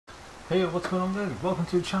Hey, what's going on guys? Welcome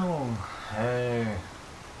to the channel. I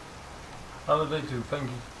would like to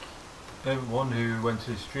thank everyone who went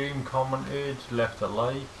to the stream, commented, left a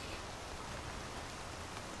like.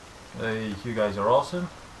 You guys are awesome.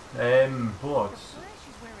 But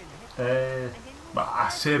I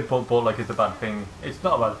say but like it's a bad thing. It's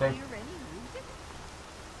not a bad thing.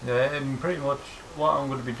 Pretty much what I'm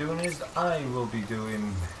going to be doing is I will be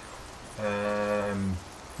doing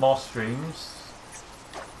more streams,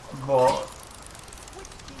 but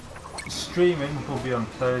streaming will be on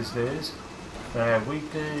Thursdays.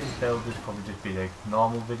 Weekdays they'll just probably just be like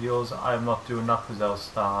normal videos. I'm not doing that because they'll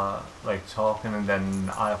start like talking and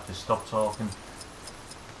then I have to stop talking.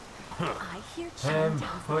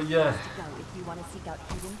 But yeah,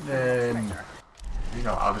 you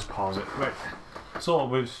know, I'll just pause it. Right. So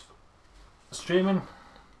with streaming,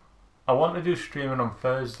 I want to do streaming on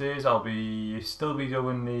Thursdays. I'll still be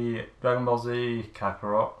doing the Dragon Ball Z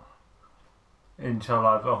Kakarot until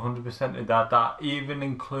I've 100%ed that. That even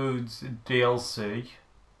includes DLC.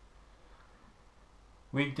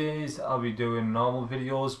 Weekdays I'll be doing normal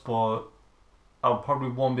videos, but I probably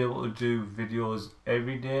won't be able to do videos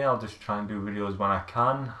every day. I'll just try and do videos when I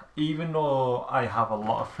can. Even though I have a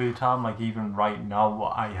lot of free time, like even right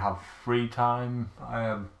now I have free time. I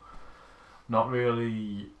am not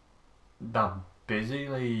really that busy.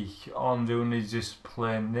 Like all I'm doing is just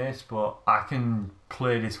playing this, but I can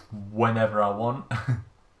play this whenever I want.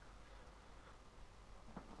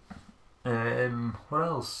 What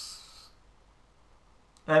else?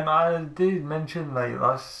 I did mention like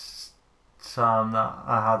last time that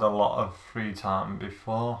I had a lot of free time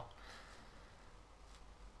before.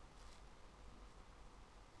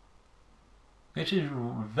 Which is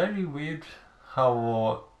very weird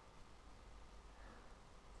how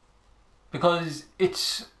because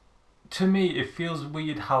it's, to me it feels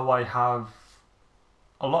weird how I have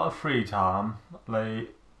a lot of free time,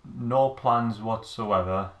 like no plans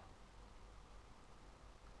whatsoever,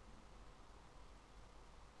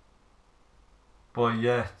 but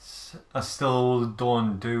yet I still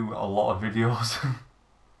don't do a lot of videos.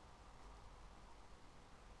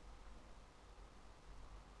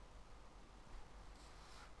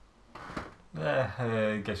 Yeah,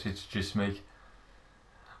 I guess it's just me.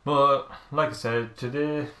 But like I said,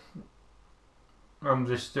 today I'm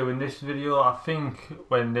just doing this video. I think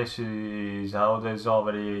when this is out, there's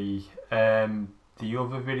already the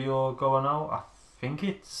other video going out. I think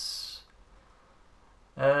it's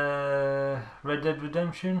Red Dead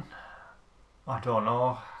Redemption. I don't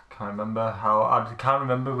know. I can't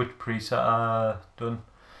remember which preset I done.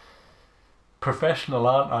 Professional,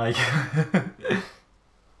 aren't I?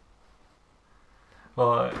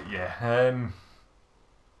 But yeah,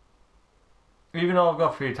 even though I've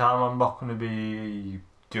got free time, I'm not going to be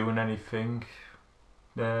doing anything.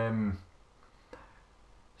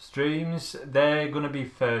 Streams, they're going to be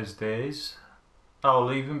Thursdays.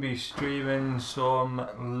 I'll even be streaming some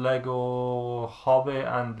Lego Hobbit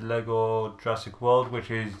and Lego Jurassic World, which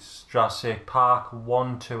is Jurassic Park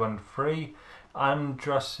 1, 2 and 3 and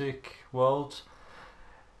Jurassic World.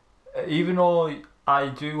 Even though I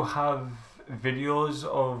do have videos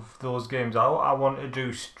of those games out, I want to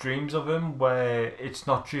do streams of them where it's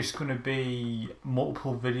not just going to be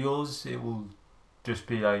multiple videos, it will just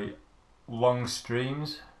be like long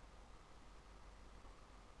streams.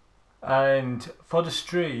 And for the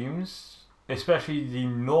streams, especially the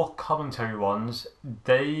no commentary ones,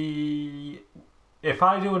 if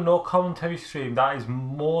I do a no commentary stream, that is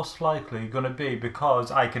most likely going to be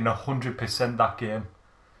because I can 100% that game.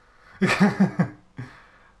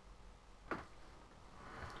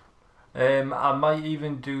 I might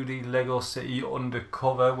even do the Lego City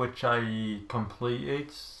Undercover, which I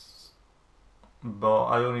completed, but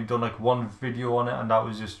I only done like one video on it, and that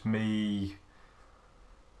was just me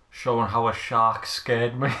showing how a shark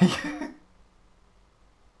scared me.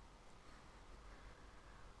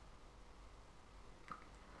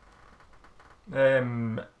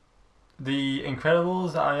 The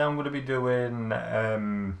Incredibles, I am going to be doing,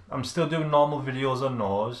 I'm still doing normal videos on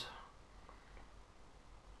those.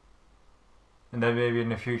 And then maybe in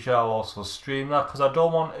the future I'll also stream that, because I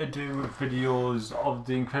don't want to do videos of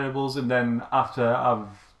the Incredibles and then after I've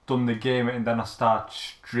done the game and then I start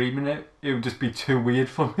streaming it. It would just be too weird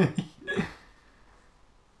for me.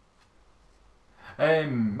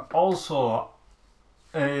 Also,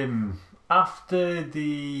 after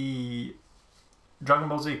the Dragon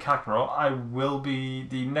Ball Z Kakarot,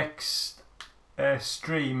 the next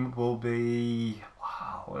stream will be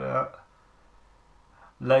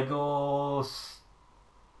Lego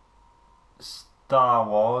Star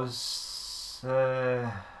Wars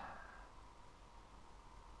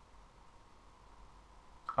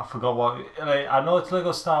I forgot what. Like, I know it's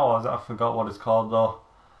Lego Star Wars. I forgot what it's called though.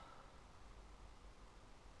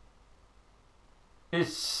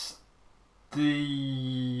 It's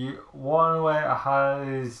the one where it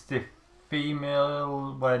has the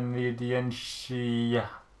female when near the end she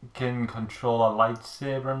can control a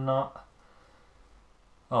lightsaber and that.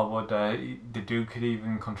 Oh, what the dude could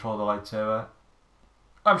even control the lightsaber.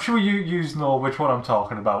 I'm sure you know which one I'm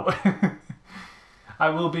talking about. I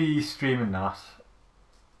will be streaming that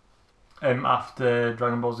after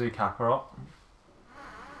Dragon Ball Z Kakarot.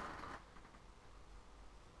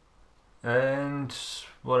 And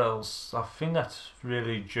what else? I think that's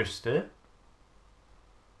really just it.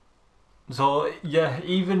 So yeah,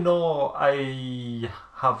 even though I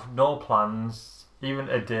have no plans, even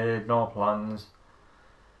today, no plans.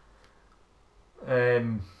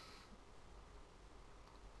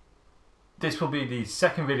 This will be the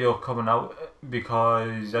second video coming out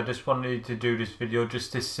because I just wanted to do this video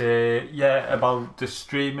just to say, yeah, about the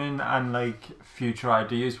streaming and like future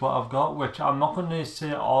ideas what I've got, which I'm not going to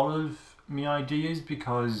say all of my ideas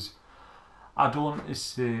because I don't want to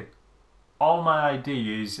say all my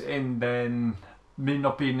ideas and then me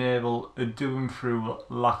not being able to do them through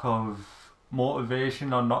lack of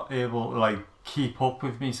motivation or not able to like keep up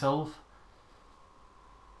with myself,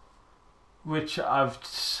 which I've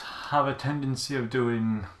have a tendency of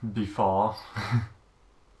doing before.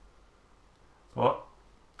 But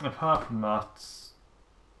apart from that,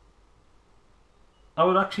 I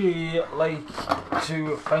would actually like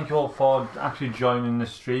to thank you all for actually joining the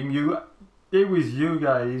stream. It was you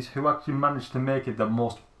guys who actually managed to make it the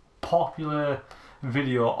most popular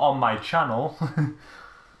video on my channel.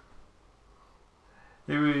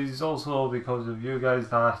 It was also because of you guys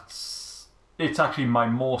that it's actually my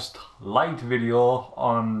most liked video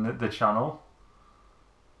on the channel.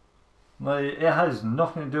 Like, it has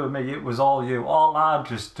nothing to do with me, it was all you. All I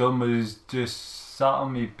just done was just sat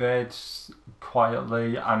on my bed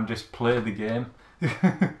quietly and just play the game.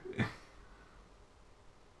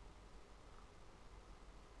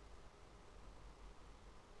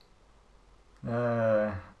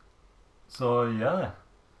 So yeah.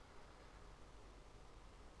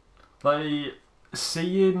 Like,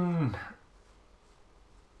 seeing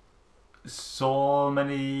so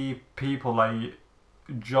many people like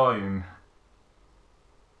join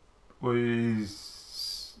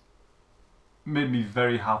made me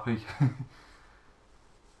very happy.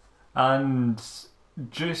 And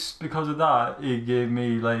just because of that,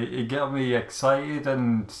 it got me excited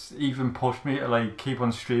and even pushed me to like keep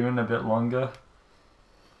on streaming a bit longer.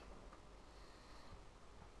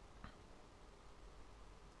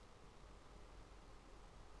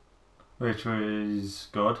 Which was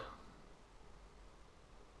good.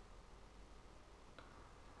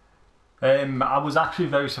 I was actually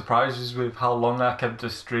very surprised with how long I kept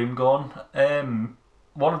the stream going.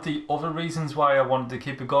 One of the other reasons why I wanted to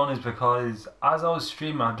keep it going is because as I was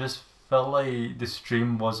streaming, I just felt like the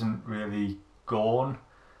stream wasn't really going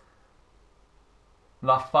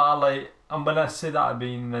that far. Like, and when I say that, I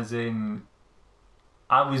mean as in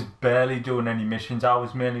I was barely doing any missions. I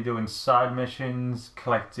was mainly doing side missions,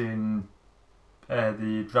 collecting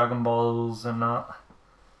the Dragon Balls and that.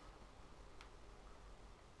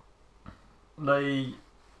 Like,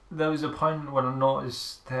 there was a point when I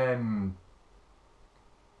noticed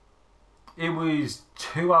it was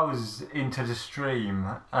 2 hours into the stream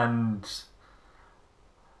and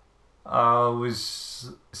I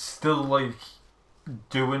was still like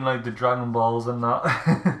doing like the Dragon Balls and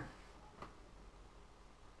that.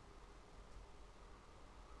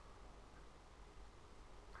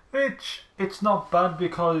 Which, it's not bad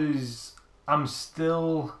because I'm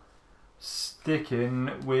still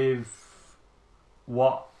sticking with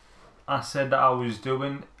what I said that I was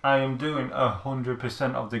doing. I am doing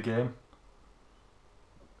 100% of the game.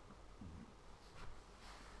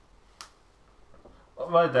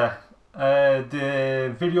 Right there.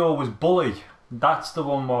 The video was Bully. That's the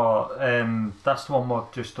one more. That's the one more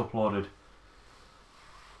just uploaded.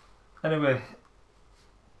 Anyway,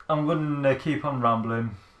 I'm gonna keep on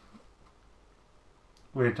rambling.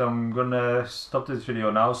 Wait, I'm gonna stop this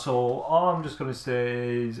video now. So all I'm just gonna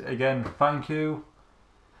say is again, thank you.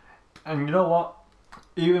 And you know what?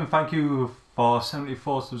 Even thank you for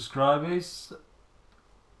 74 subscribers.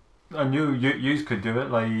 I knew you could do it.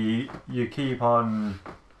 Like, you keep on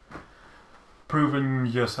proving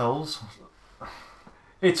yourselves.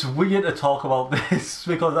 It's weird to talk about this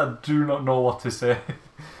because I do not know what to say.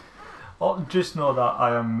 Just know that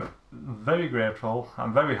I am very grateful.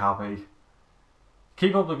 I'm very happy.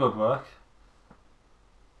 Keep up the good work.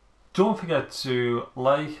 Don't forget to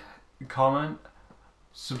like, comment,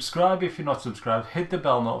 Subscribe if you're not subscribed. Hit the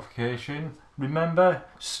bell notification. Remember,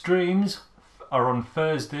 streams are on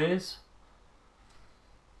Thursdays.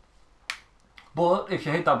 But if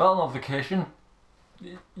you hit that bell notification,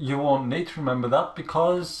 you won't need to remember that,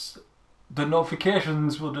 because the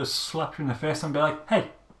notifications will just slap you in the face and be like,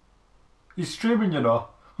 hey, you're streaming, you know.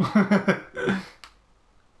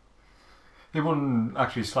 It wouldn't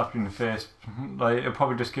actually slap you in the face. Like, it'll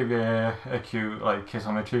probably just give you a cute like kiss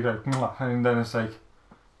on the cheek, like, and then it's like,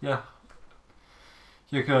 yeah,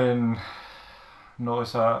 you can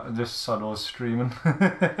notice that this Sado's streaming.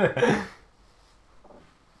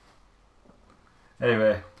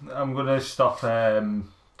 Anyway, I'm gonna stop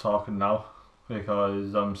talking now,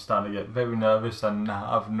 because I'm starting to get very nervous and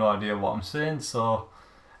I have no idea what I'm saying. So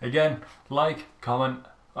again, like, comment,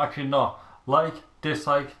 actually no, like,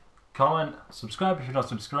 dislike, comment, subscribe if you're not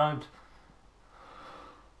subscribed.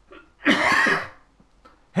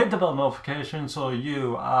 Hit the bell notification so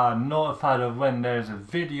you are notified of when there's a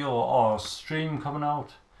video or stream coming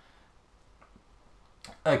out.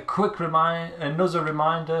 A quick another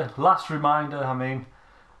reminder, last reminder, I mean,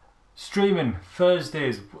 streaming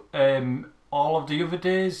Thursdays. All of the other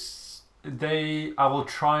days, I will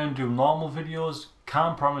try and do normal videos.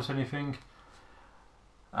 Can't promise anything.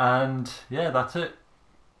 And yeah, that's it.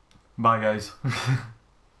 Bye guys.